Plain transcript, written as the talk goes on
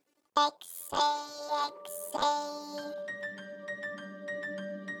Welcome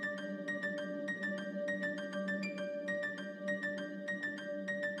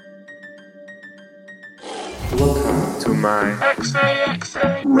to my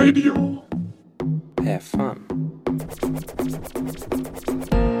XAXA Radio. Have fun.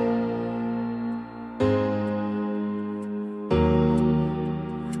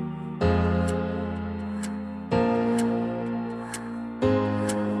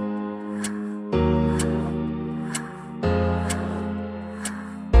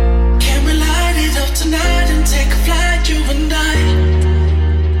 Can we light it up tonight and take a flight, you and I?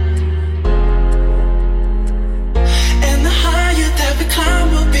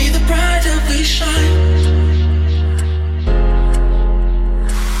 Climb will be the brighter we shine.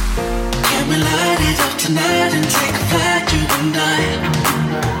 Can we light it up tonight and take a flight, you and I?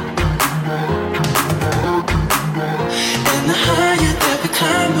 And the higher that we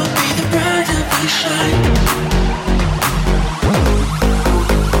climb will be the brighter we shine.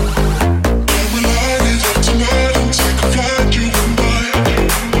 Can we light it up tonight and take a flight, you and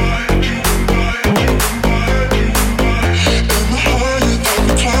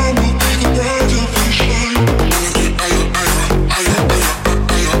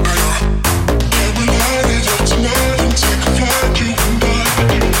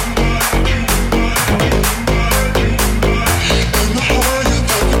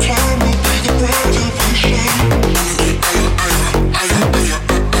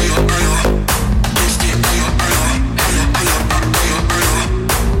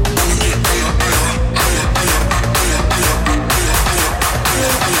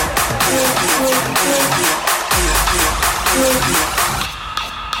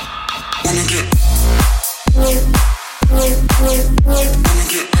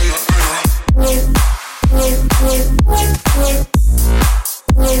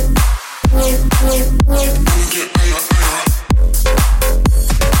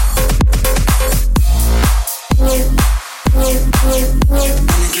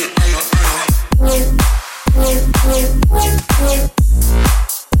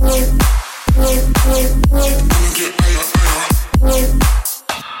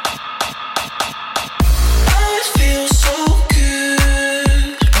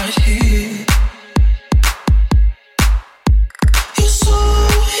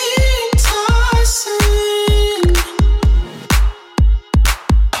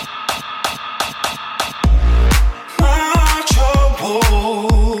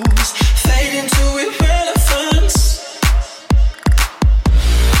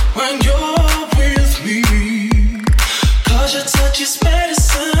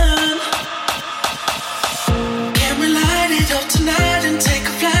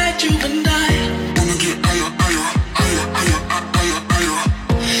I?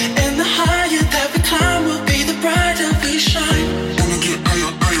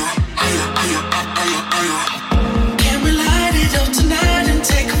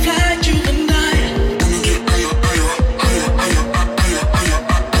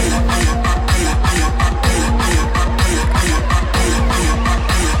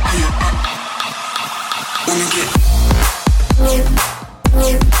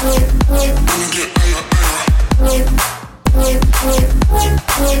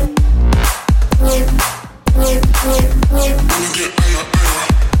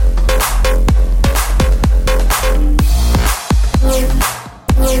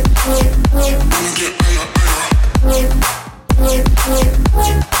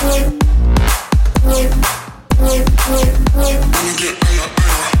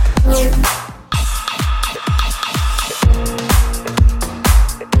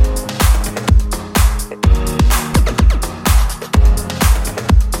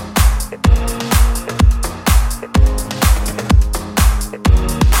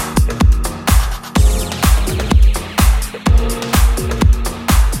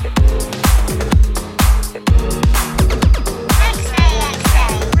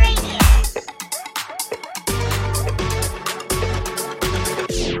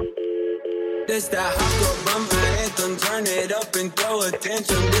 This that hot girl from my anthem. Turn it up and throw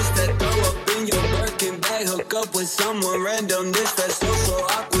attention. This that throw up in your Birkin bag. Hook up with someone random. This that social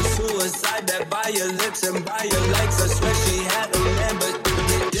awkward suicide. That by your lips and by your legs. I swear she had a man, but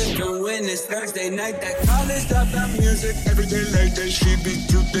get different when it's Thursday night. That college dropout music. Every day like that, she be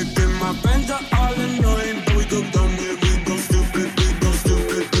too thick. And my friends are all annoying, but we go dumb here, we go stupid, we go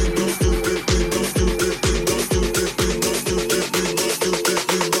stupid, we go stupid, we go stupid, we go stupid, we go stupid, we go stupid, we go stupid,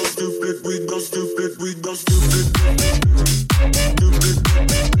 we go stupid, we go stupid, stupid, we go stupid, stupid, dumb here, we go stupid.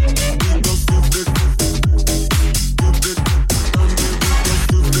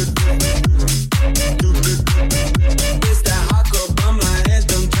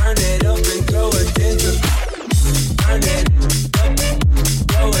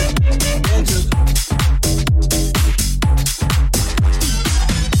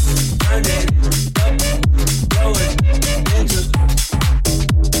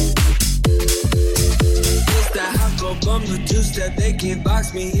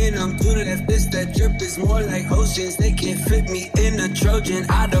 box me in, I'm too left. This that drip is more like oceans. They can't fit me in a Trojan.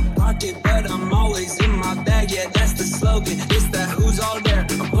 Out of pocket, but I'm always in my bag. Yeah, that's the slogan. It's that who's all there.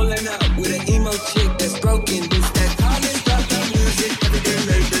 I'm pulling up with an emo chick that's broken. This that college dropout music. Everything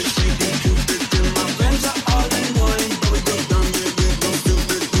made that shit get stupid. My friends are all annoying. We go dumb, we go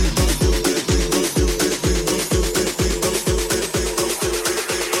stupid, we go stupid, we go stupid, we go stupid, we go stupid, we go stupid.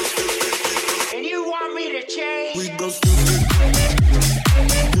 And you want me to change? We go stupid.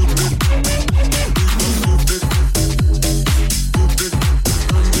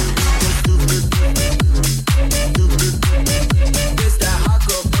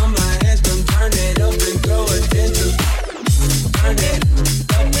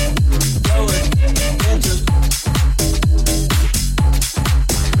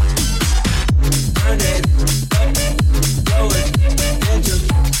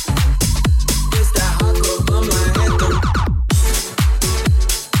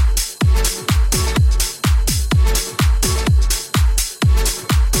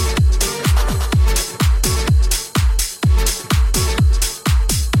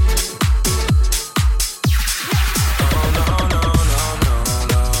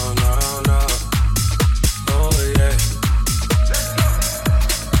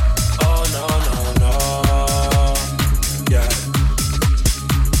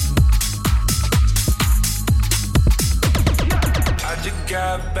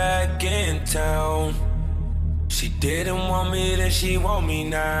 She want me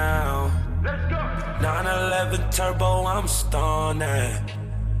now. 911 turbo, I'm stunning.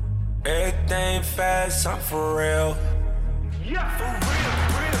 Everything fast, I'm for real.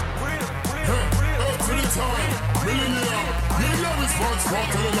 Up to the time, millionaire. Millionaire is what's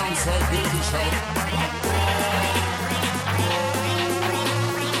walking alongside Baby Shout.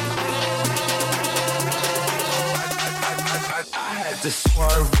 I had to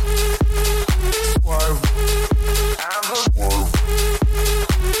swerve. I'm a swerve.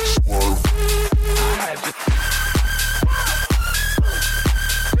 I had to.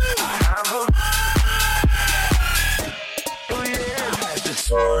 Oh yeah, I had to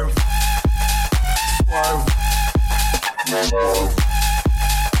swerve.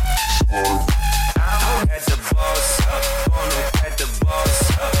 I had to boss up on it. Had to boss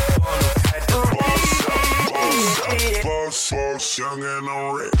up on it. Had to boss up. Boss, young and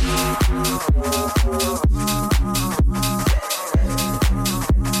alright.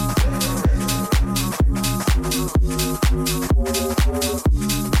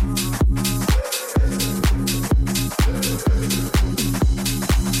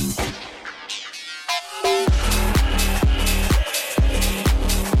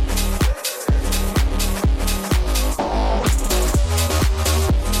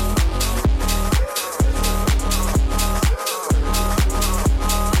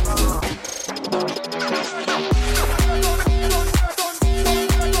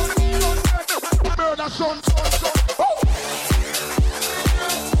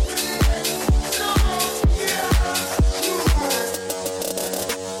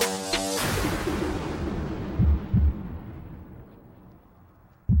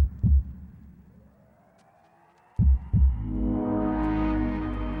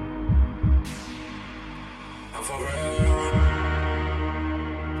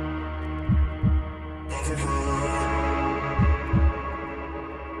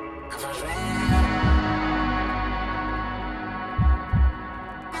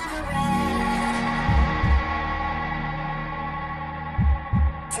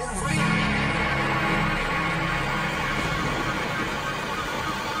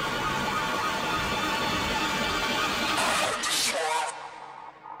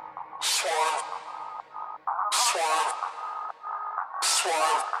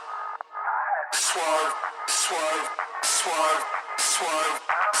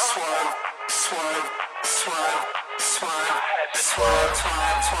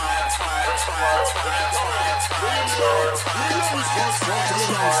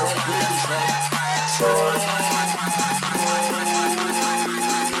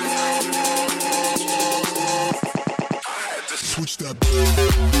 Switch that.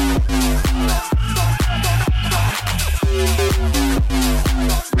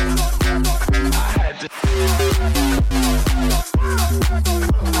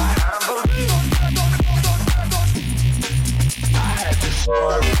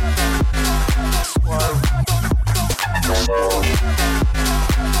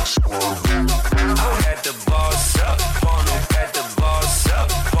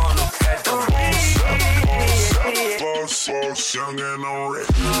 Young and already.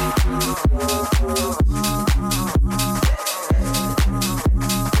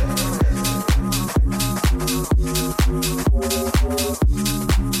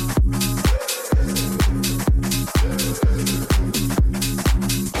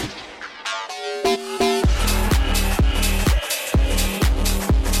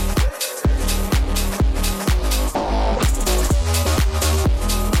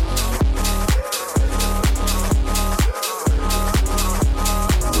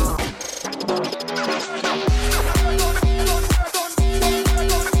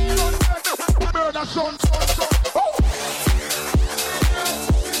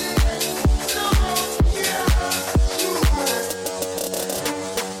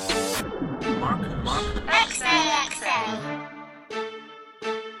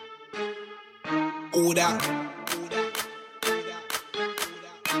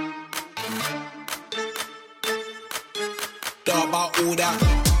 about all that.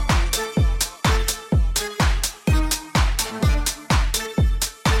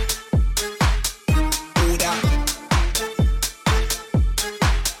 All that.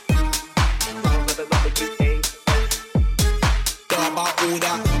 Know about all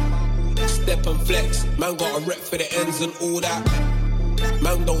that. Step and flex, man got a rep for the ends and all that.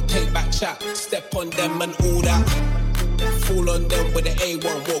 Man don't take back chat, step on them and all that. Fall on them with the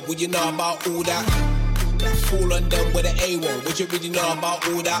A1, what would you know about all that? Fall on them with the A1, would you really know about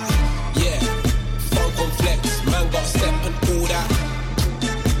all that? Yeah, funk and flex, man got step and all that.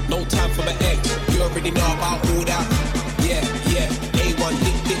 No time for my ex, you already know about all that. Yeah, yeah, A1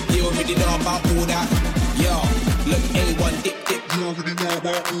 dip dip, you already know about all that. Yo, look, A1 dip dip, you already know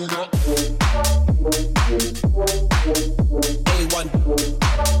about all that. A1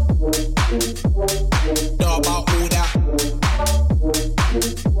 know about all that.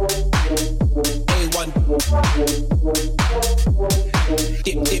 A1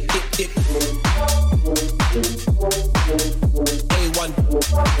 dip dip dip dip. A1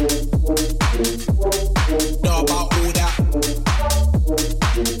 know about all that.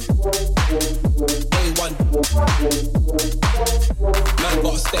 A1 man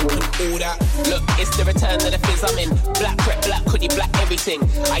got a step and all that. Look, it's the return of the fizz I'm in. Black prep, black hoodie, black everything.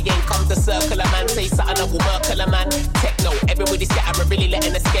 I ain't come to circle a man, say something I will mercle a man. Techno, everybody scatter, really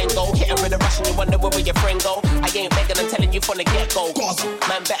letting the skin go. Hit her in a rush and you wonder where your friend go. I ain't begging, I'm telling you from the get-go.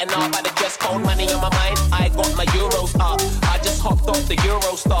 Man better know about the dress code, money on my mind. I got my euros up. I just hopped off the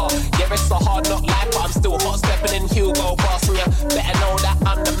Eurostar. Yeah, it's a hard knock life, but I'm still hot stepping in Hugo Boss. And you better know that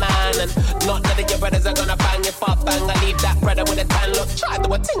I'm the man. And not none of your brothers are gonna bang if I bang. I leave that brother with a tan look. Try to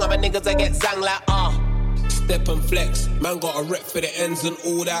do a ting on my niggas that get zang like Step and flex, man got a rep for the ends and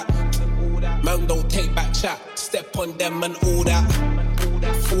all that. Man don't take back chat, step on them and all that.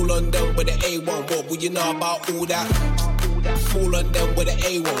 Fall on them with the A1, what would you know about all that? Fall on them with the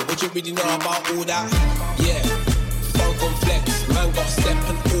A1, would you really know about all that? Yeah, funk and flex, man got step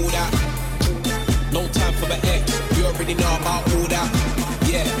and all that. No time for the X, you already know about all that.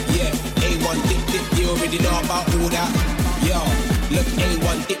 Yeah, yeah, A1 dip dip, you already know about all that. Yo, look,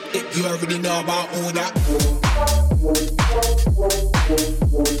 A1 dip dip, you already know about all that.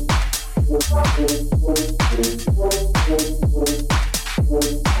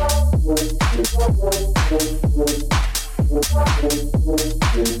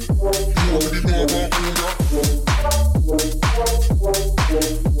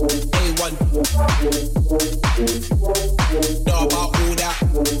 A1 know about all that.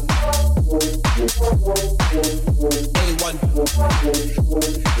 A1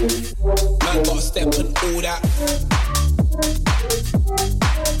 man got a step and all that.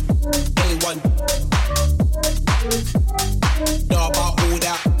 A1 know about all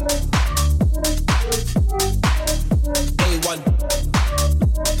that. A1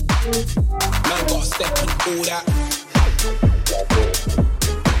 man got a step and all that.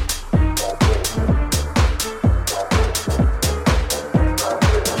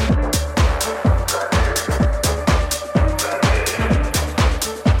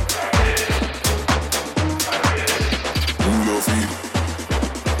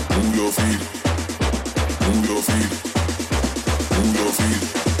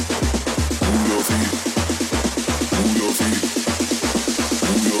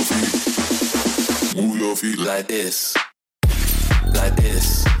 Like this, like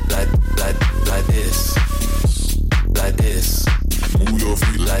this, like this, like this. Move your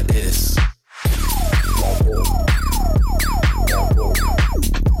feet like this.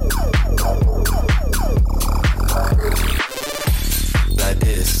 Like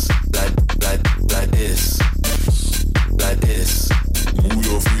this, like this, like this. Move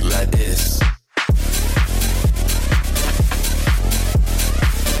your feet like this.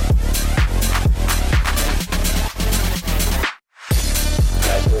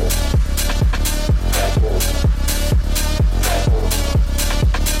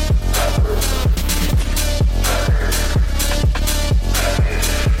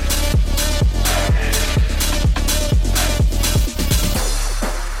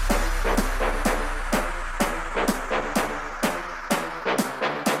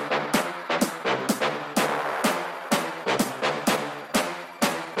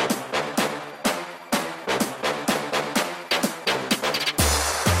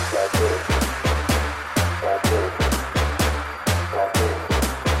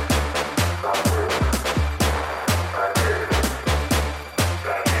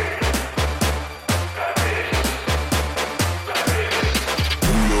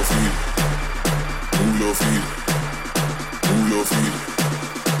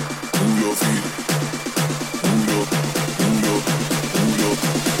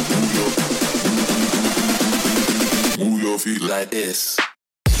 like this,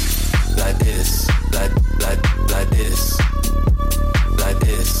 like this, like this, like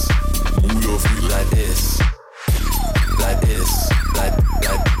this. Move your feet like this, like this, like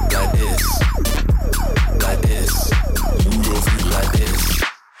this, like this. Move your feet like this,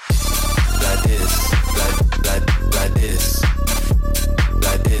 like this, like this,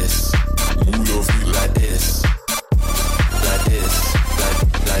 like this. Move your feet like this, like this,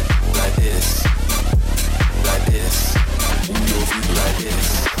 like this, like this. Move your feet like this.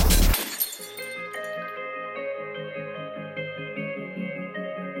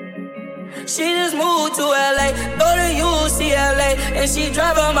 She just moved to LA, go to UCLA, and she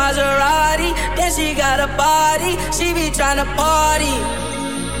drive a Maserati. Then she got a body, she be tryna party.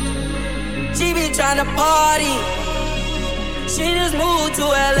 She be tryna party. She just moved to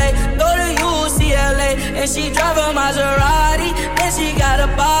LA, go to UCLA, and she drive a Maserati. Then she got a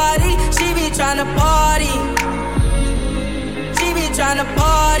body, she be tryna party. She be tryna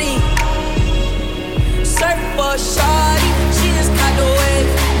party. Surf for shawty, she just got the wave.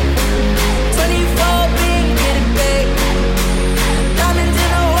 24 big, get it big. Diamonds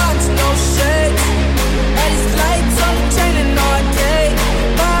in a watch, no shades. And it's lights on the chain and all day.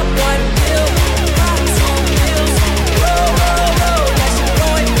 Pop one pill, pop two pills. Roll, roll, roll, now she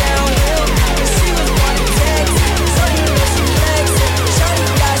going downhill. And she was born in Texas, so you know she flexing. Shawty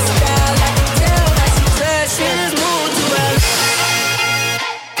got style, I can tell that she dressed. She just moved to LA.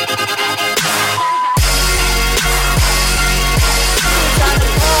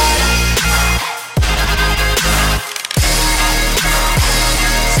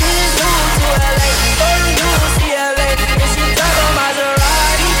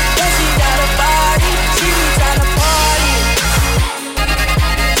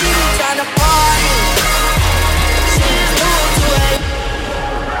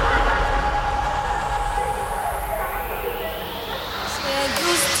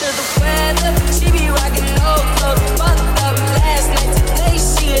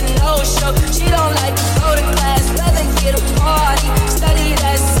 She don't like to go to class, rather get a party. Study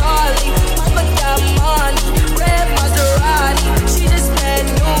that solid, mama got money, red Maserati. She just met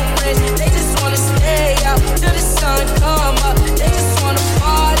new friends, they just wanna stay out till the sun come up. They just wanna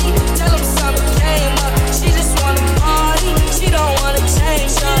party, tell them summer came up. She just wanna party, she don't wanna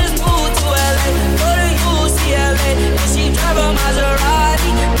change. She just moved to LA, go to UCLA, and she drive a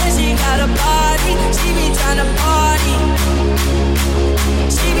Maserati. Then she got a body, she be tryna party.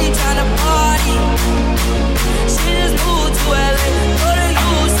 She be tryna party. She just moved to LA, go to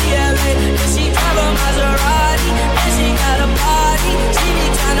UCLA, and she drive a Maserati. And she got a body. She be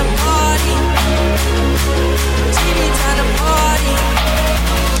tryna party. She be tryna party.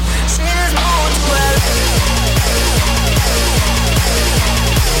 She just moved to LA.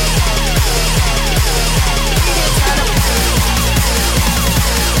 She be tryna party.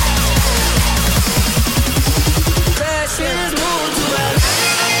 She just moved to LA.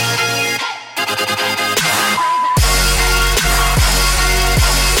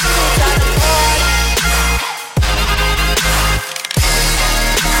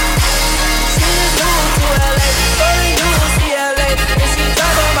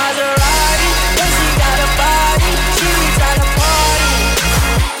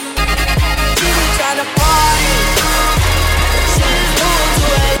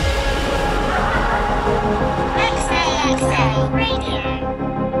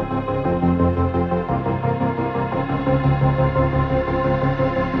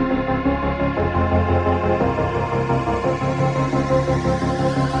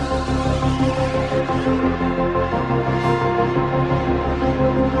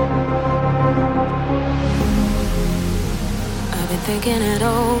 Thinking it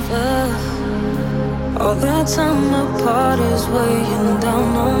over. All that time apart is weighing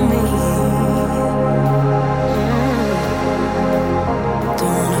down on me.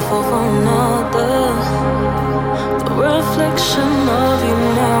 Don't wanna fall for another. The reflection of you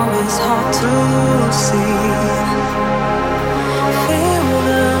now is hard to see. Feel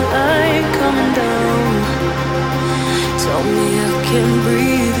the light coming down. Tell me I can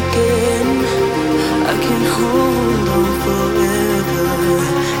breathe again. I can hold on forever.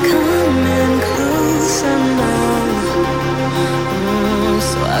 Coming closer now,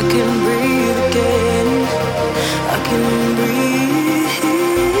 so I can breathe again. I can breathe.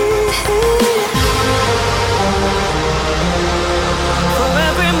 For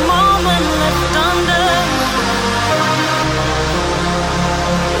every moment left under,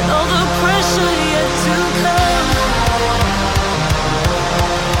 with all the pressure yet to come,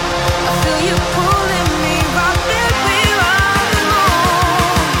 I feel you pulling me right there where I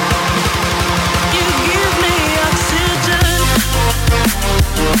belong. You give me oxygen.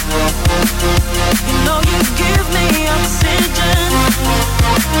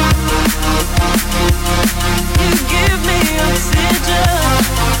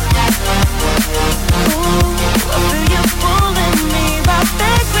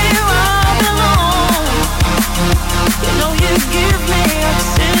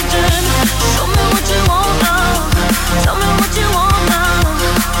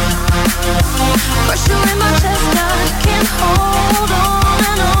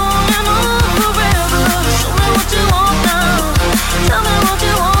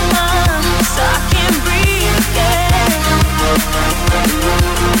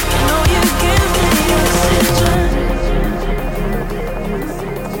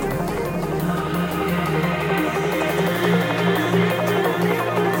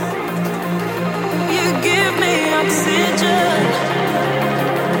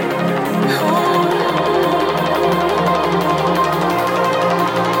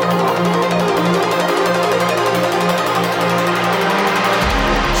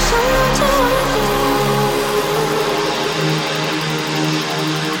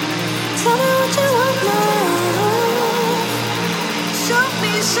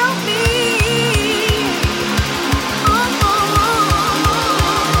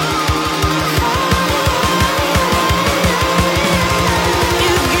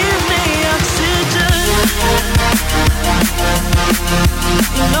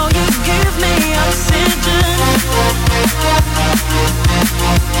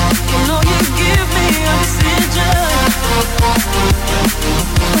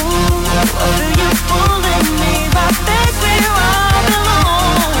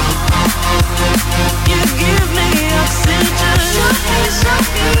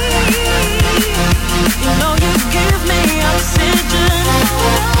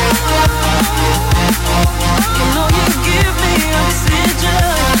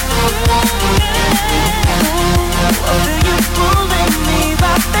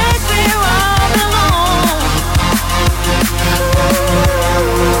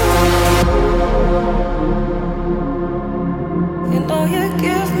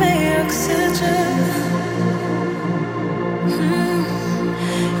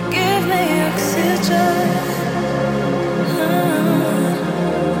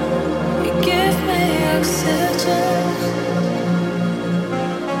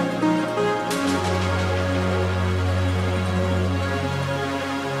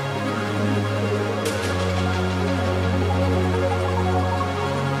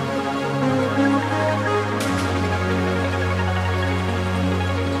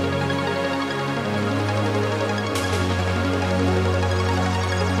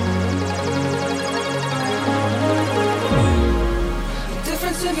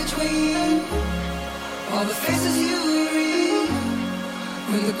 between all the faces you read.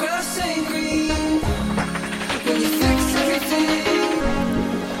 When the grass ain't green, when you fix everything.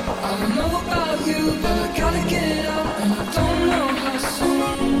 I don't know about you, but I gotta get out, and I don't know how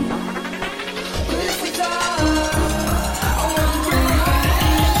soon. But if we die, I wanna bring it home.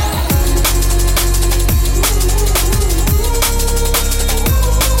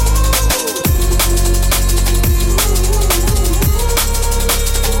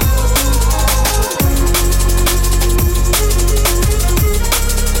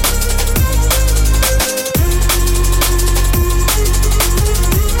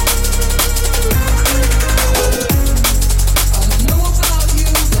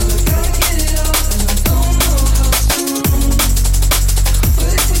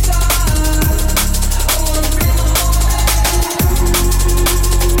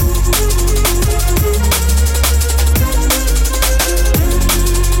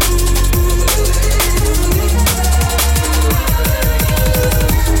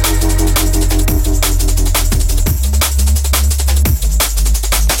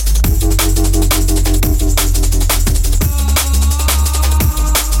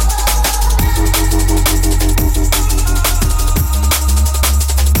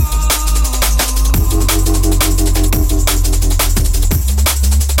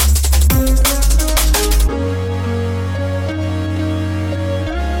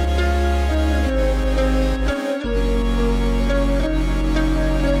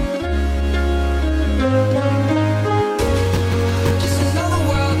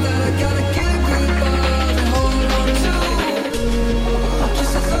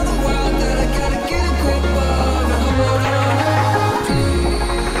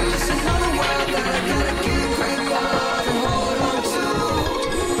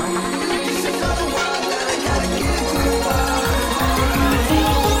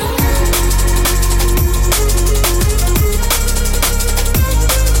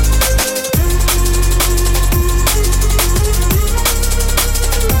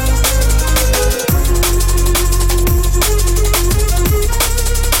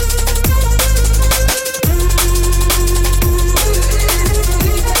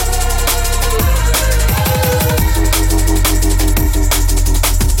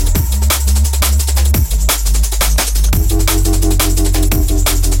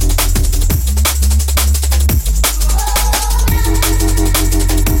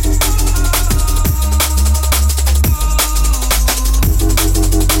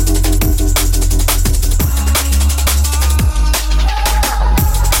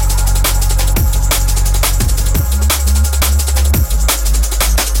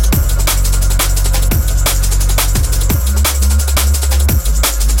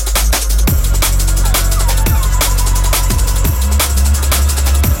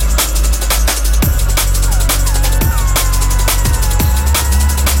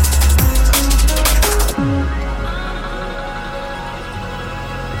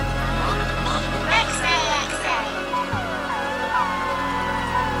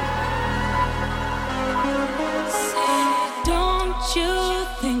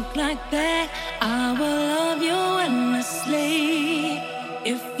 Like that, I will love you endlessly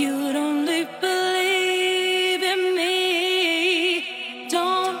if you